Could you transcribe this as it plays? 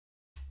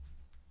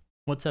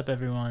What's up,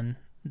 everyone?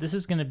 This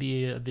is going to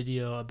be a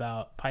video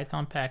about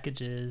Python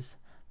packages,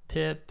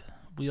 pip,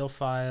 wheel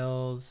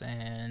files,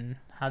 and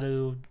how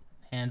to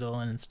handle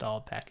and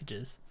install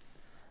packages.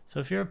 So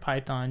if you're a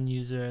Python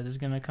user, there's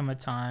going to come a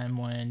time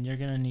when you're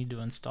going to need to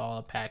install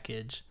a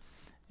package.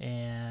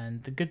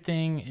 And the good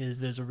thing is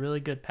there's a really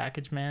good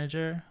package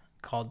manager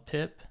called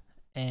pip,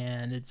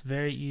 and it's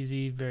very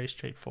easy, very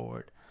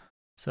straightforward.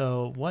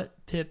 So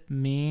what pip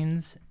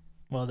means,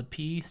 well, the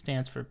P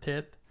stands for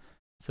pip.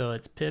 So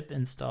it's pip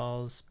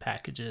installs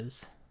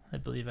packages. I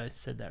believe I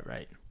said that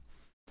right.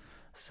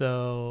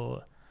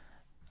 So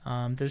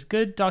there's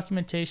good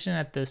documentation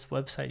at this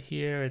website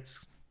here.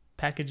 It's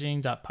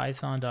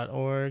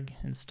packaging.python.org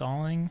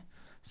installing.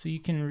 So you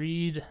can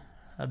read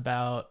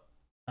about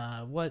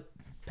what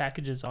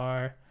packages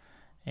are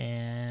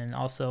and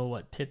also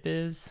what pip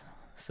is.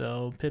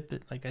 So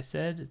pip, like I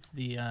said, it's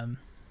the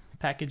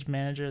package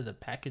manager, the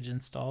package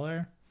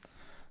installer.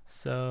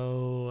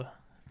 So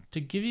to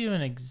give you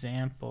an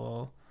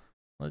example,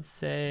 let's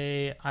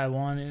say I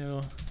want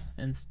to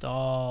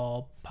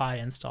install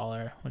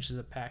PyInstaller, which is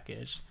a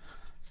package.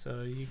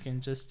 So you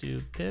can just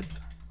do pip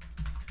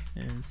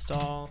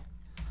install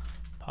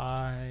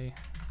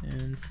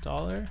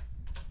PyInstaller.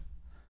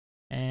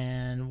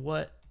 And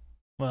well,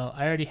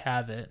 I already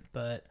have it,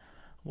 but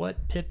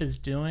what pip is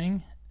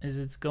doing is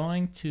it's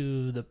going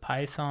to the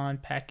Python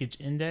package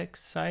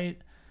index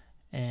site,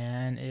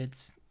 and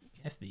it's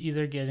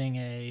either getting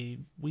a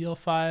wheel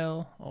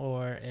file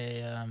or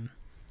a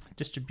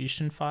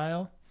distribution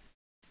file.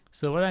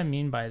 So what I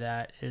mean by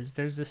that is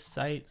there's this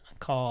site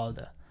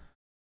called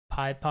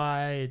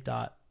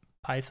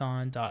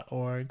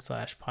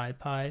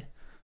pypy.python.org/pypy.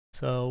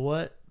 So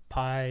what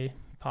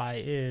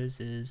pypy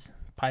is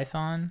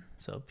Python,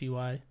 so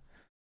py,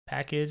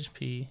 package,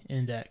 p,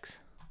 index.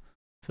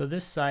 So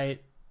this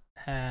site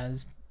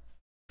has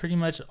pretty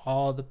much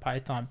all the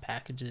Python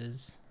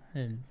packages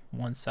in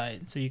one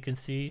site. So you can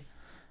see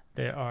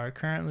there are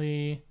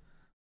currently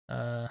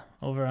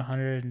over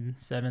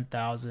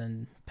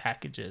 107,000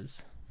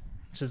 packages,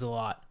 which is a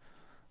lot.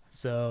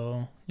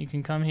 So you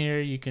can come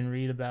here, you can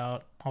read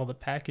about all the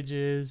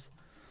packages.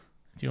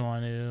 If you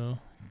want to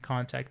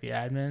contact the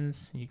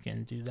admins, you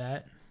can do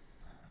that.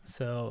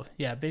 So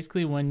yeah,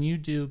 basically when you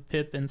do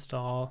pip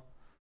install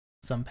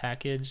some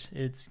package,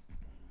 it's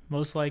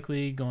most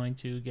likely going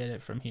to get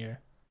it from here.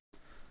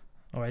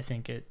 Or I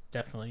think it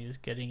definitely is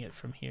getting it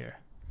from here.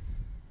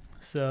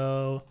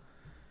 So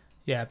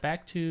yeah,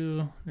 back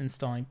to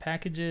installing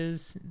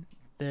packages.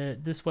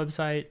 This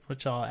website,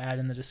 which I'll add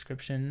in the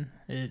description,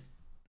 it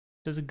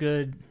does a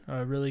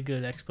really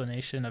good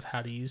explanation of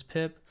how to use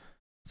pip.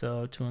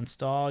 So to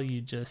install,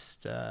 you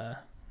just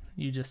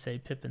say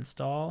pip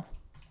install.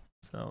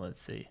 So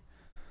let's see.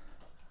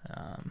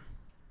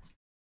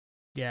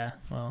 Yeah,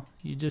 well,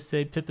 you just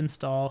say pip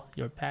install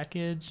your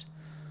package.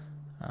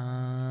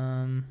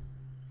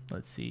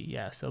 Let's see.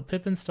 Yeah, so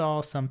pip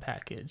install some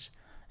package.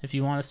 If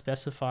you want to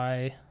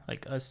specify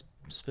like a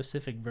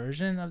specific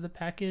version of the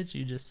package,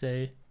 you just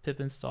say pip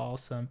install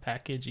some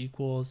package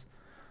equals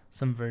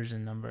some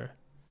version number.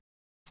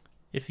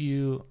 If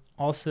you're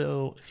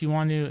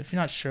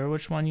not sure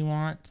which one you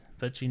want,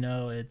 but you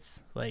know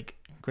it's like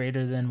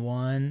greater than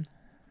 1,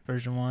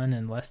 version 1,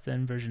 and less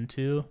than version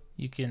 2,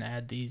 you can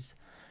add these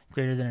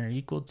greater than or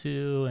equal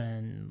to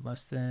and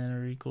less than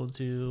or equal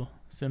to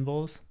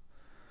symbols.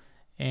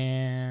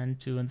 And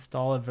to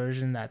install a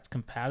version that's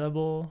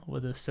compatible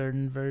with a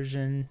certain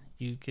version,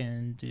 you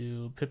can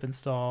do pip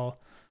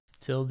install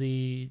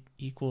tilde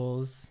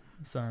equals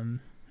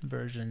some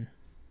version.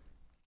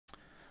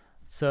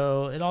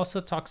 So it also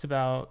talks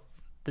about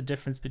the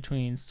difference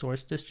between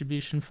source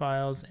distribution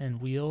files and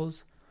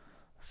wheels.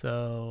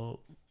 So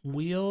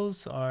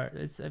wheels are,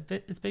 it's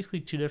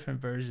basically two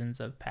different versions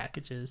of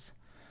packages.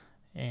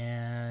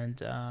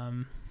 And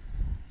I'm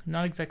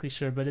not exactly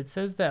sure, but it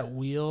says that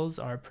wheels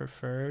are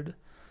preferred.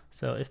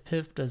 So if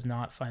pip does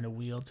not find a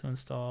wheel to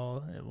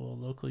install, it will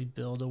locally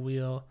build a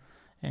wheel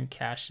and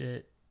cache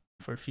it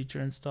for future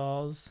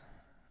installs.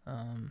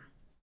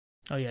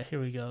 Oh yeah,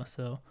 here we go.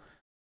 So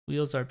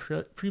wheels are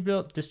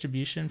pre-built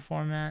distribution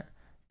format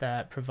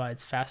that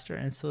provides faster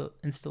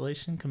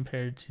installation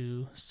compared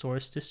to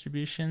source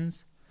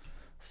distributions.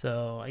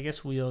 So I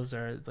guess wheels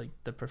are like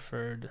the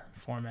preferred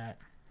format.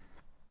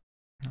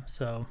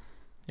 So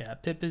yeah,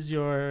 pip is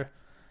your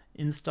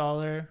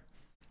installer.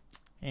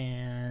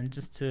 And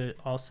just to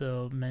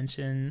also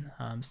mention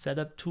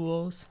setup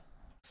tools.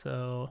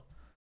 So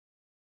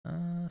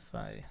if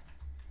I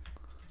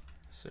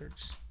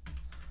search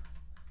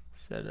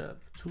setup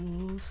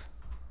tools,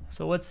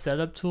 so what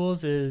setup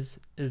tools is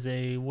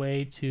a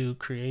way to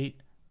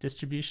create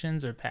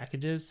distributions or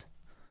packages.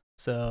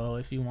 So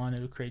if you want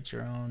to create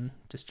your own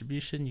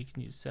distribution, you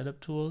can use setup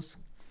tools.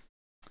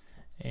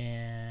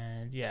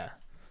 And yeah,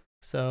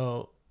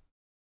 so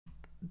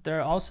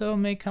there also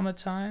may come a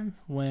time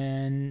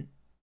when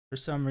for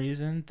some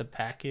reason the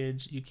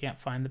package, you can't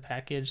find the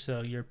package,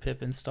 so your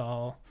pip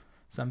install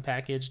some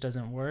package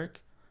doesn't work.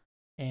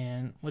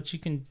 And what you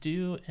can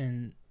do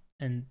in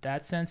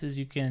that sense is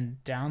you can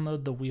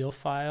download the wheel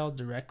file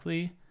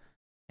directly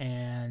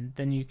and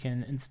then you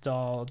can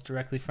install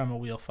directly from a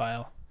wheel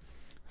file.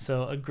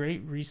 So a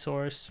great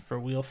resource for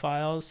wheel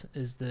files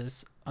is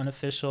this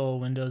unofficial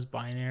Windows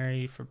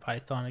binary for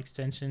Python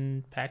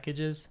extension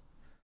packages.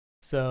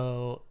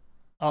 So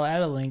I'll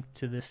add a link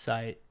to this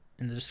site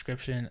in the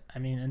description. I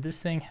mean, and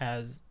this thing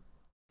has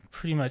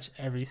pretty much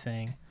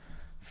everything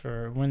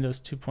for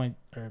Windows 2.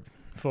 Or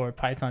for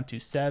Python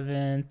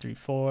 2.7,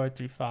 3.4,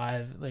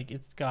 3.5. Like,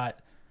 it's got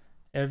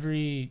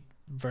every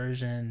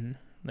version.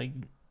 Like,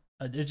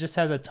 it just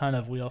has a ton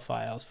of wheel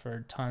files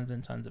for tons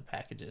and tons of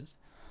packages.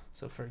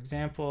 So for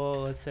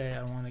example, let's say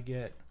I want to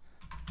get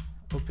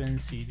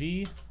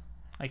OpenCV.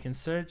 I can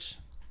search,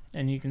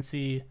 and you can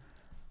see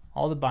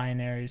all the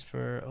binaries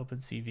for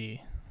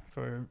OpenCV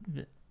for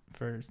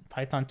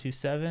Python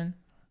 2.7,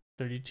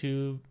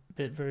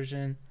 32-bit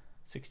version,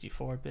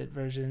 64-bit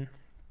version.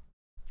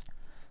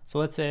 So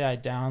let's say I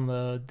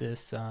download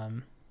this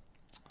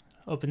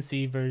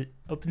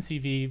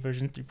OpenCV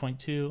version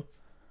 3.2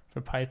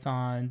 for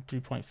Python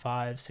 3.5,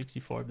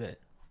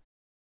 64-bit.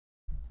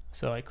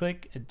 So I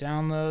click, it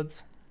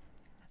downloads.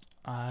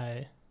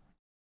 I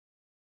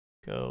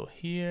go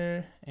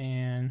here,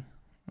 and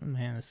oh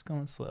man, it's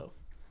going slow.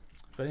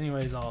 But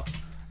anyways, I'll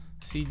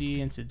CD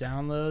into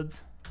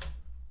downloads,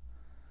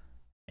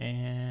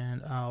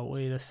 and I'll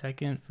wait a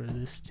second for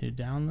this to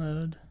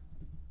download.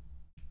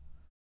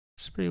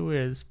 It's pretty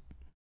weird.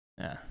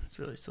 Yeah, it's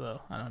really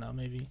slow. I don't know,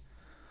 maybe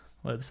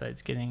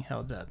website's getting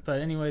held up. But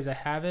anyways, I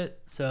have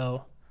it.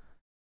 So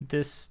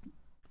this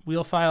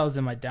wheel file is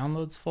in my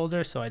downloads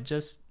folder. So I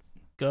just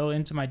go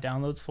into my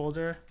downloads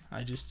folder.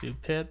 I just do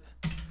pip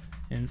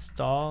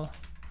install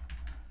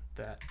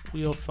that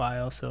wheel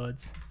file. So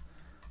it's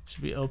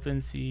should be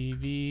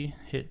OpenCV,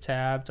 hit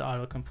tab to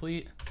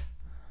autocomplete.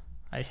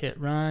 I hit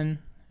run.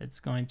 It's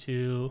going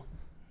to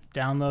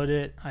download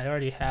it. I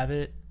already have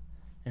it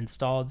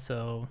installed,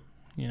 so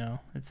you know,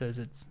 it says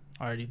it's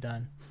already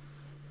done.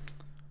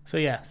 So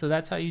yeah, so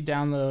that's how you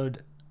download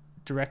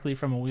directly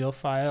from a wheel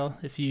file.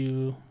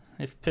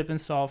 If pip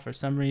install for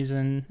some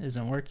reason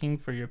isn't working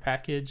for your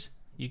package,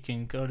 you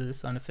can go to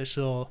this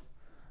unofficial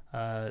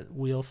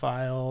wheel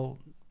file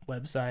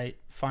website,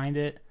 find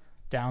it,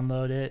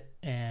 download it,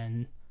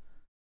 and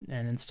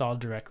install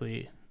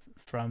directly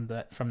from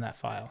that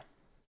file.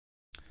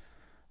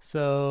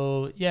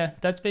 So yeah,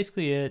 that's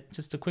basically it.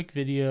 Just a quick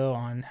video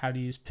on how to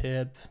use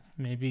pip.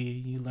 Maybe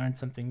you learned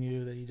something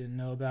new that you didn't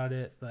know about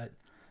it, but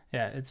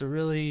yeah, it's a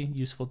really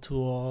useful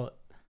tool,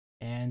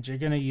 and you're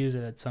gonna use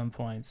it at some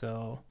point,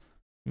 so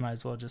you might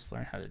as well just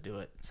learn how to do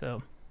it.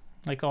 So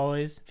like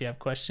always, if you have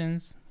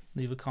questions,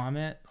 leave a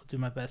comment. I'll do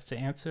my best to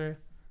answer.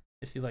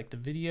 If you like the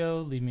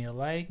video, leave me a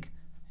like.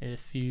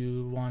 If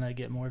you want to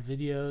get more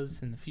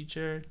videos in the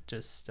future,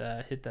 just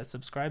hit that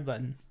subscribe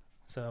button.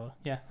 So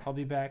yeah, I'll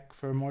be back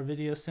for more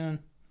videos soon.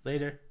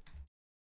 Later.